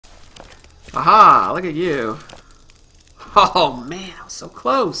Aha! Look at you. Oh man, I was so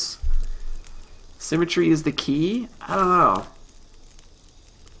close. Symmetry is the key? I don't know.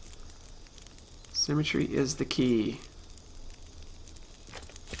 Symmetry is the key.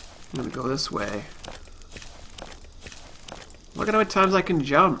 I'm gonna go this way. Look at how many times I can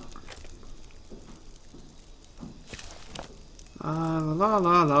jump. La la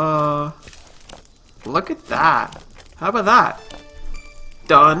la la. Look at that. How about that?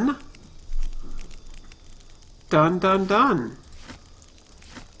 Done. Done, done, done.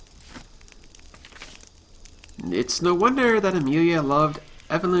 It's no wonder that Amelia loved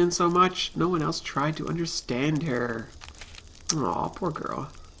Evelyn so much. No one else tried to understand her. Aw, poor girl.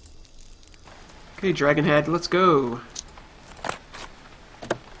 Okay, Dragonhead, let's go.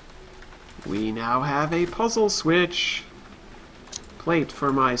 We now have a puzzle switch. Plate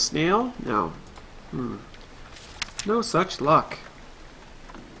for my snail? No. No such luck.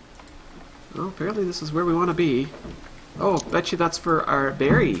 Well, apparently this is where we want to be. Oh, bet you that's for our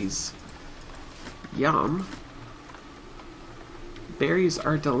berries. Yum. Berries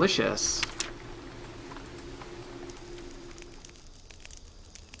are delicious.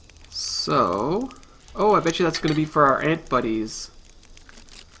 So... oh, I bet you that's going to be for our ant buddies.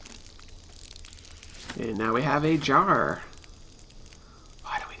 And now we have a jar.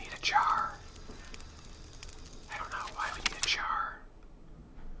 Why do we need a jar? I don't know why we need a jar.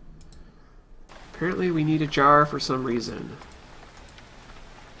 Apparently we need a jar for some reason.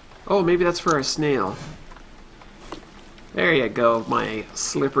 Oh, maybe that's for our snail. There you go, my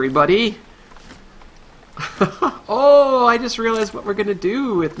slippery buddy. Oh, I just realized what we're going to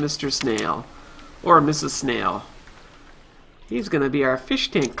do with Mr. Snail. Or Mrs. Snail. He's going to be our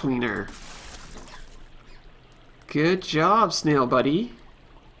fish tank cleaner. Good job, Snail buddy.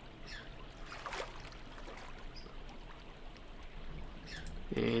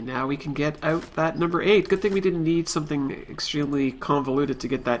 And now we can get out that number 8. Good thing we didn't need something extremely convoluted to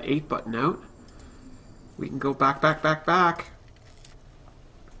get that 8 button out. We can go back, back, back, back.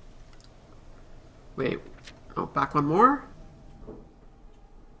 Wait. Oh, back one more?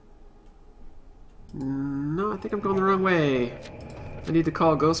 No, I think I'm going the wrong way. I need to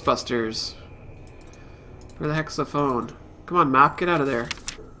call Ghostbusters. Where the heck's the phone? Come on, map, get out of there.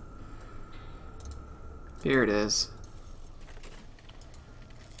 Here it is.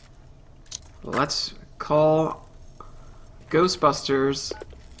 Let's call Ghostbusters.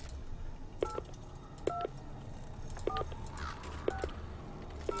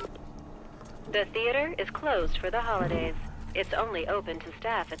 The theater is closed for the holidays. It's only open to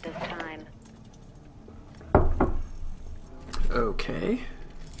staff at this time. Okay.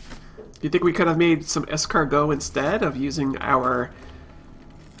 Do you think we could have made some escargot instead of using our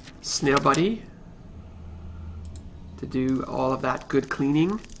snail buddy to do all of that good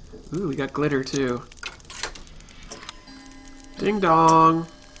cleaning? Ooh, we got glitter too. Ding dong!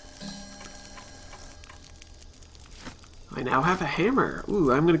 I now have a hammer.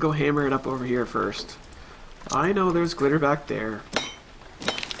 Ooh, I'm gonna go hammer it up over here first. I know there's glitter back there.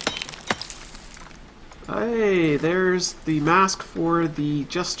 Hey, there's the mask for the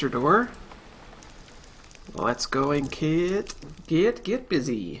jester door. Let's go and get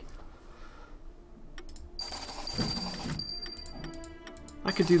busy.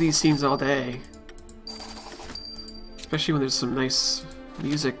 I could do these scenes all day. Especially when there's some nice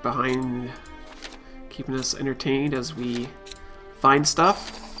music behind, keeping us entertained as we find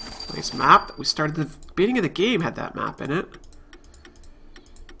stuff. Nice map. We started the beginning of the game, had that map in it.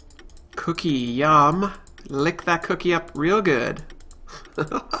 Cookie, yum. Lick that cookie up real good.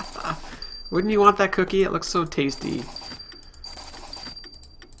 Wouldn't you want that cookie? It looks so tasty.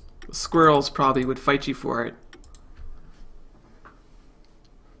 The squirrels probably would fight you for it.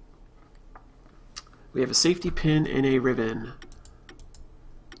 We have a safety pin and a ribbon.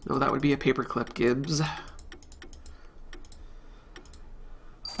 No, that would be a paperclip, Gibs.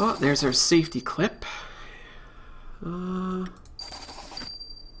 Oh, there's our safety clip.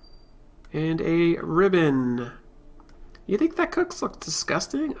 And a ribbon. You think that cooks look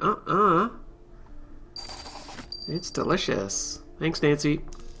disgusting? It's delicious. Thanks, Nancy.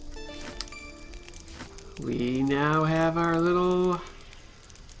 We now have our little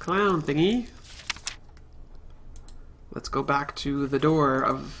clown thingy. Let's go back to the door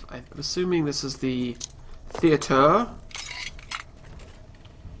of, I'm assuming this is the theater.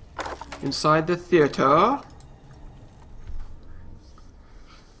 Inside the theater.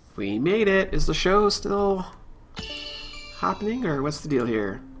 We made it. Is the show still happening, or what's the deal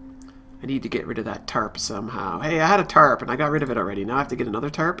here? I need to get rid of that tarp somehow. Hey, I had a tarp and I got rid of it already. Now I have to get another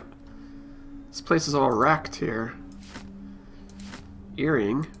tarp? This place is all wrecked here.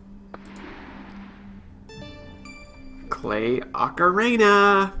 Earring. Clay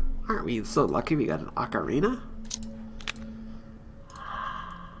ocarina. Aren't we so lucky we got an ocarina?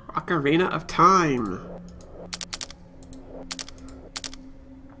 Ocarina of Time.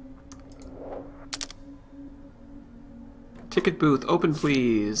 Ticket booth, open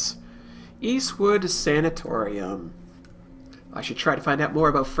please. Eastwood Sanatorium. I should try to find out more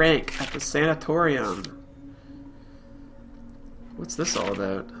about Frank at the sanatorium. What's this all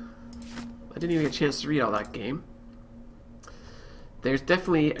about? I didn't even get a chance to read all that game. There's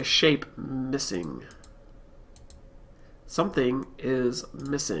definitely a shape missing. Something is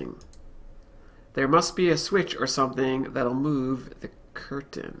missing. There must be a switch or something that'll move the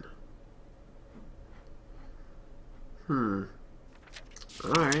curtain.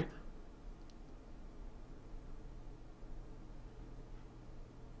 Alright.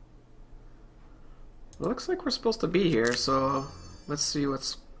 Well, looks like we're supposed to be here, so let's see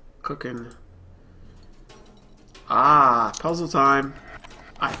what's cooking. Ah, puzzle time.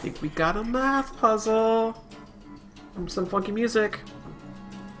 I think we got a math puzzle. Some funky music.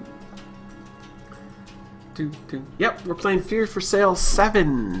 Yep, we're playing Fear for Sale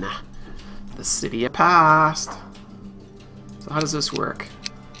 7. The City of Past. So how does this work?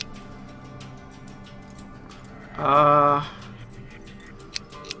 I'm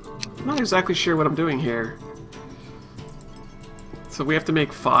not exactly sure what I'm doing here. So we have to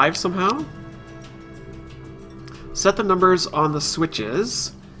make 5 somehow? Set the numbers on the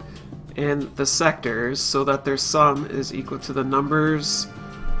switches and the sectors so that their sum is equal to the numbers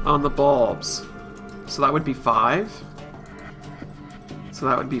on the bulbs. So that would be 5. So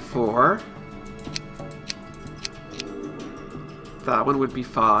that would be 4. That one would be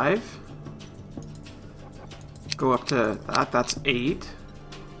 5. Go up to that, that's 8.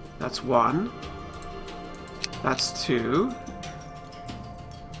 That's 1. That's 2.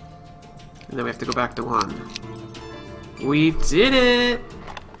 And then we have to go back to 1. We did it!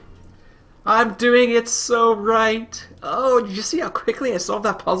 I'm doing it so right! Oh, did you see how quickly I solved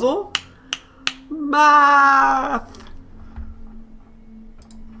that puzzle? Math!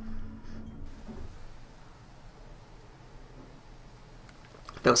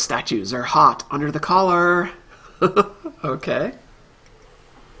 Those statues are hot under the collar. Okay.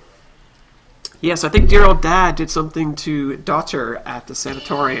 Yes, I think dear old dad did something to daughter at the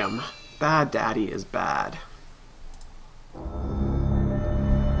sanatorium. Bad daddy is bad.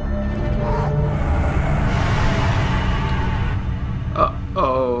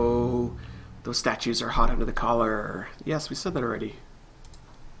 Uh-oh. Those statues are hot under the collar. Yes, we said that already.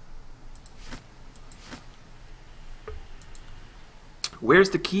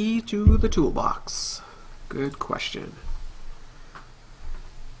 Where's the key to the toolbox? Good question.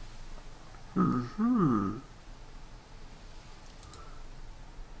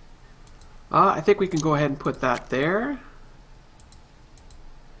 I think we can go ahead and put that there.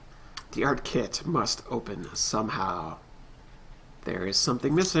 The art kit must open somehow. There is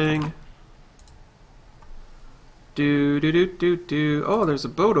something missing. Oh, there's a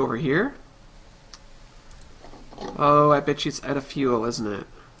boat over here. Oh, I bet you it's out of fuel, isn't it?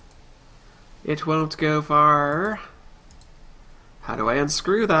 It won't go far. How do I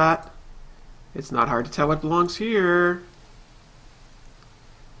unscrew that? It's not hard to tell what belongs here.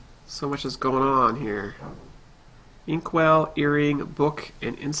 So much is going on here. Inkwell, earring, book,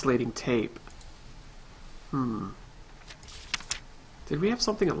 and insulating tape. Did we have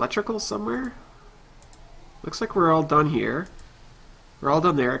something electrical somewhere? Looks like we're all done here. We're all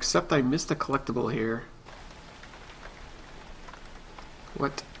done there, except I missed a collectible here.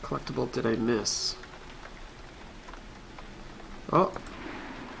 What collectible did I miss? Oh.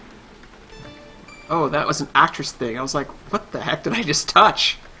 Oh, that was an actress thing. I was like, what the heck did I just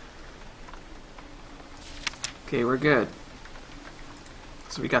touch? Okay, we're good.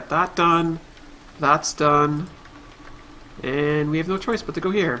 So we got that done. That's done. And we have no choice but to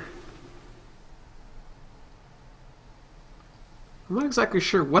go here. I'm not exactly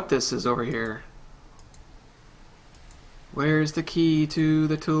sure what this is over here. Where's the key to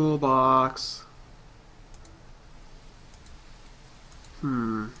the toolbox?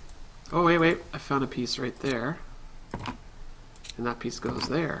 Oh, wait. I found a piece right there. And that piece goes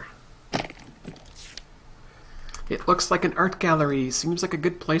there. It looks like an art gallery. Seems like a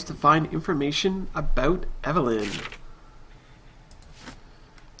good place to find information about Evelyn.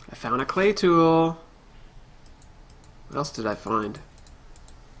 I found a clay tool. What else did I find?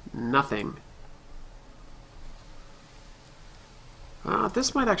 Nothing.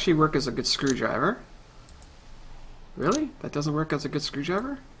 This might actually work as a good screwdriver. Really? That doesn't work as a good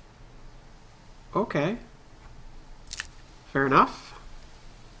screwdriver? Okay. Fair enough.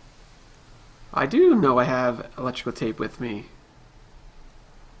 I do know I have electrical tape with me.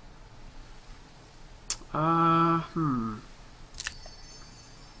 Oh,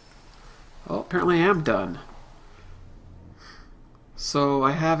 apparently I am done. So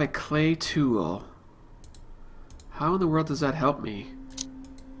I have a clay tool. How in the world does that help me?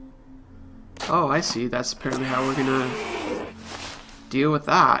 Oh, I see. That's apparently how we're gonna deal with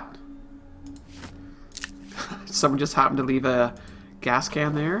that. Someone just happened to leave a gas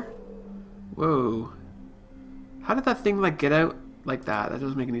can there. Whoa. How did that thing like get out like that? That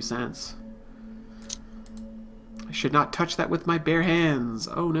doesn't make any sense. I should not touch that with my bare hands.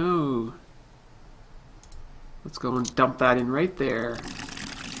 Oh no. Let's go and dump that in right there.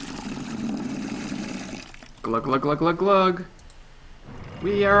 Glug, glug, glug, glug, glug.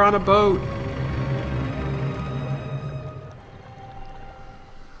 We are on a boat.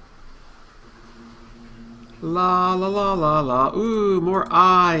 La la la la la. Ooh, more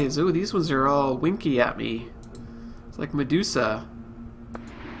eyes. Ooh, these ones are all winky at me. It's like Medusa.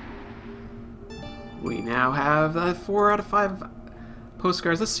 We now have 4 out of 5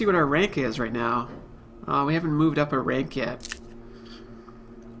 postcards. Let's see what our rank is right now. We haven't moved up a rank yet.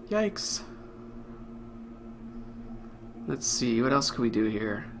 Yikes. Let's see, what else can we do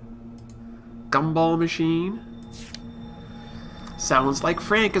here? Gumball machine. Sounds like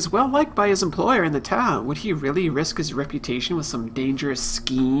Frank is well liked by his employer in the town. Would he really risk his reputation with some dangerous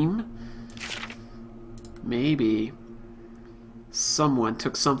scheme? Maybe. Someone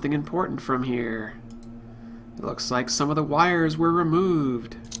took something important from here. It looks like some of the wires were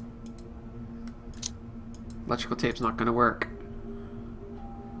removed. Electrical tape's not going to work.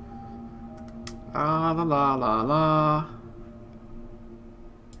 Ah, la la la la.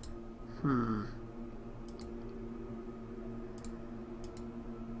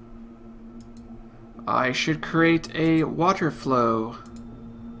 I should create a water flow.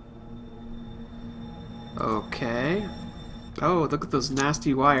 Okay. Oh, look at those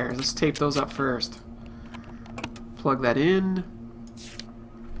nasty wires. Let's tape those up first. Plug that in.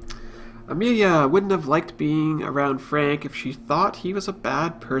 Amelia wouldn't have liked being around Frank if she thought he was a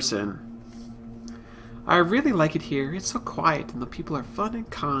bad person. I really like it here. It's so quiet and the people are fun and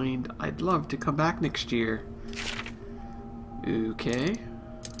kind. I'd love to come back next year. Okay.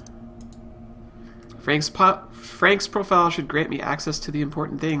 Frank's profile should grant me access to the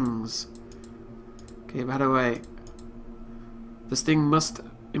important things. Okay, by the way, this thing must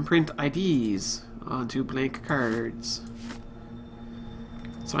imprint IDs onto blank cards.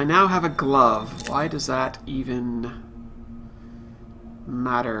 So I now have a glove. Why does that even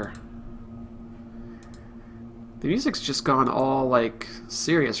matter? The music's just gone all, like,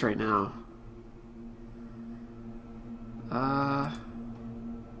 serious right now.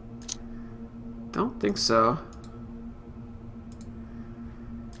 Don't think so.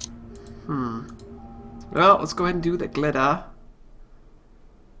 Well, let's go ahead and do the glitter.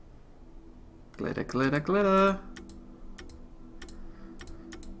 Glitter, glitter, glitter.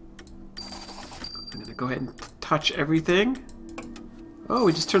 I'm gonna go ahead and touch everything. Oh,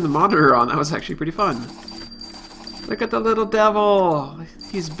 we just turned the monitor on. That was actually pretty fun. Look at the little devil.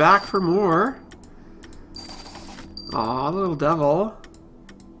 He's back for more. Aw, little devil.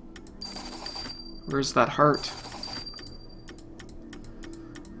 Where's that heart?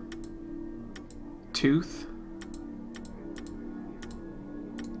 Tooth.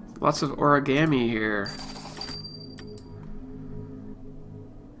 Lots of origami here.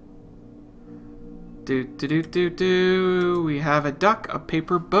 Do. We have a duck, a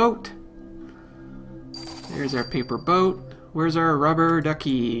paper boat. There's our paper boat. Where's our rubber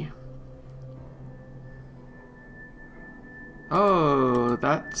ducky? Oh,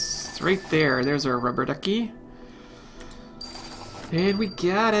 that's right there. There's our rubber ducky. And we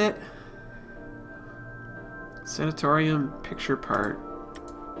got it. Sanatorium picture part.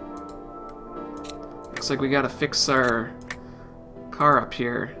 Looks like we gotta fix our car up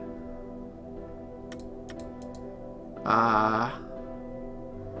here.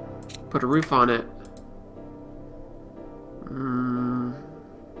 Put a roof on it.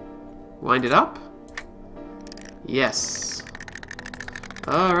 Wind it up? Yes.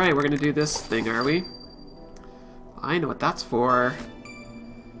 Alright, we're gonna do this thing, are we? I know what that's for.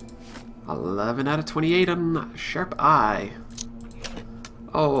 11 out of 28 on Sharp Eye.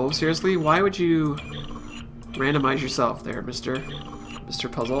 Oh, seriously? Why would you randomize yourself there, Mr.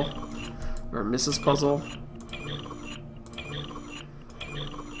 Puzzle? Or Mrs. Puzzle?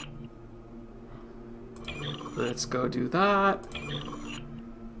 Let's go do that.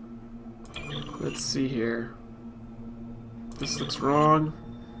 Let's see here. This looks wrong.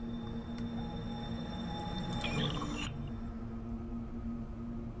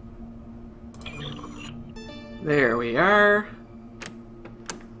 There we are.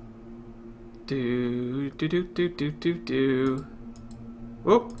 Do do do do do do do.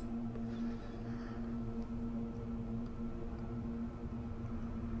 Whoop.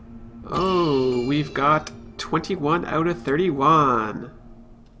 Oh, we've got 21 out of 31.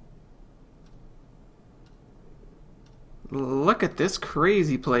 Look at this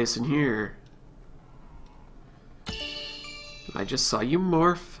crazy place in here. I just saw you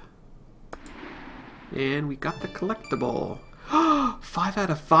morph. And we got the collectible. 5 out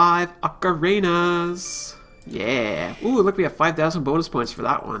of 5 ocarinas. Yeah. Ooh, look, we have 5,000 bonus points for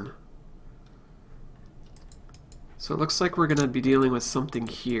that one. So it looks like we're going to be dealing with something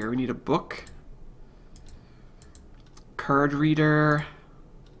here. We need a book. Card reader.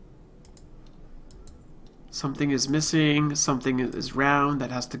 Something is missing. Something is round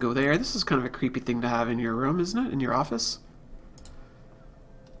that has to go there. This is kind of a creepy thing to have in your room, isn't it? In your office?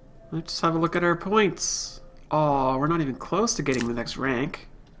 Let's have a look at our points. Oh, we're not even close to getting the next rank.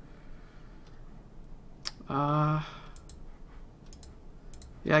 Yeah,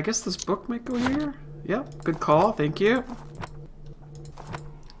 I guess this book might go here. Yep, good call, thank you.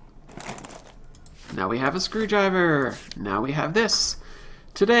 Now we have a screwdriver. Now we have this.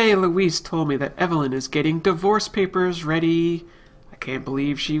 Today, Louise told me that Evelyn is getting divorce papers ready. I can't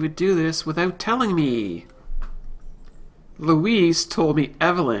believe she would do this without telling me. Louise told me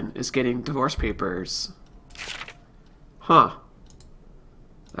Evelyn is getting divorce papers. Huh.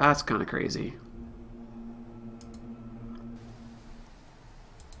 That's kind of crazy.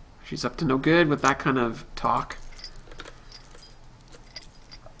 She's up to no good with that kind of talk.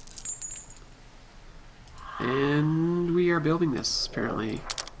 And we are building this, apparently.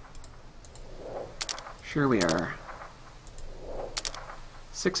 Sure we are.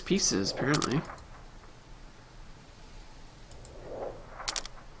 6 pieces, apparently.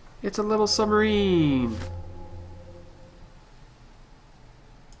 It's a little submarine.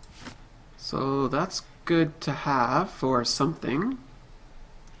 So that's good to have for something.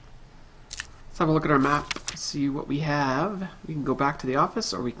 Let's have a look at our map, see what we have. We can go back to the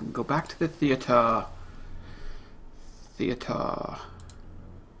office or we can go back to the theater. Theater.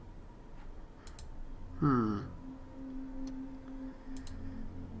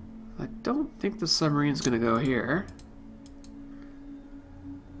 I don't think the submarine's gonna go here.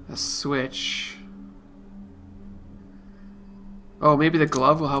 A switch. Oh, maybe the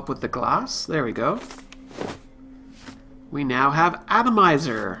glove will help with the glass? There we go. We now have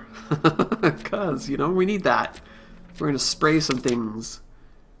atomizer. Because, you know, we need that. We're going to spray some things.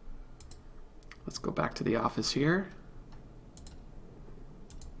 Let's go back to the office here.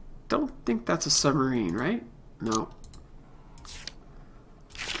 Don't think that's a submarine, right? No.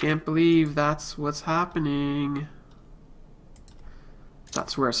 Can't believe that's what's happening.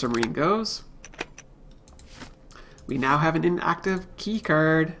 That's where a submarine goes. We now have an inactive key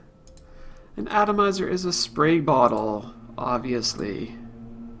card. An atomizer is a spray bottle, obviously.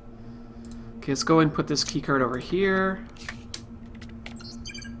 Okay, let's go and put this key card over here.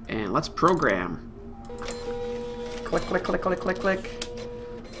 And let's program. Click, click, click, click, click, click.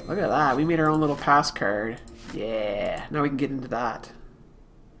 Look at that, we made our own little pass card. Yeah, now we can get into that.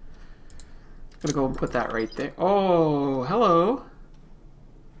 I'm gonna go and put that right there. Oh, hello.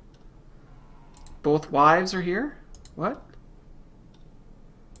 Both wives are here? What?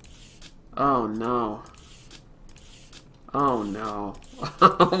 Oh no. Oh no.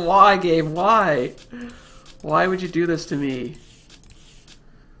 Why, game? Why? Why would you do this to me?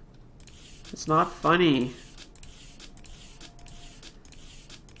 It's not funny.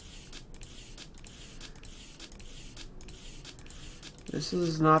 This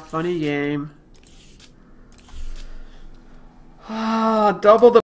is not funny, game. Ah, double the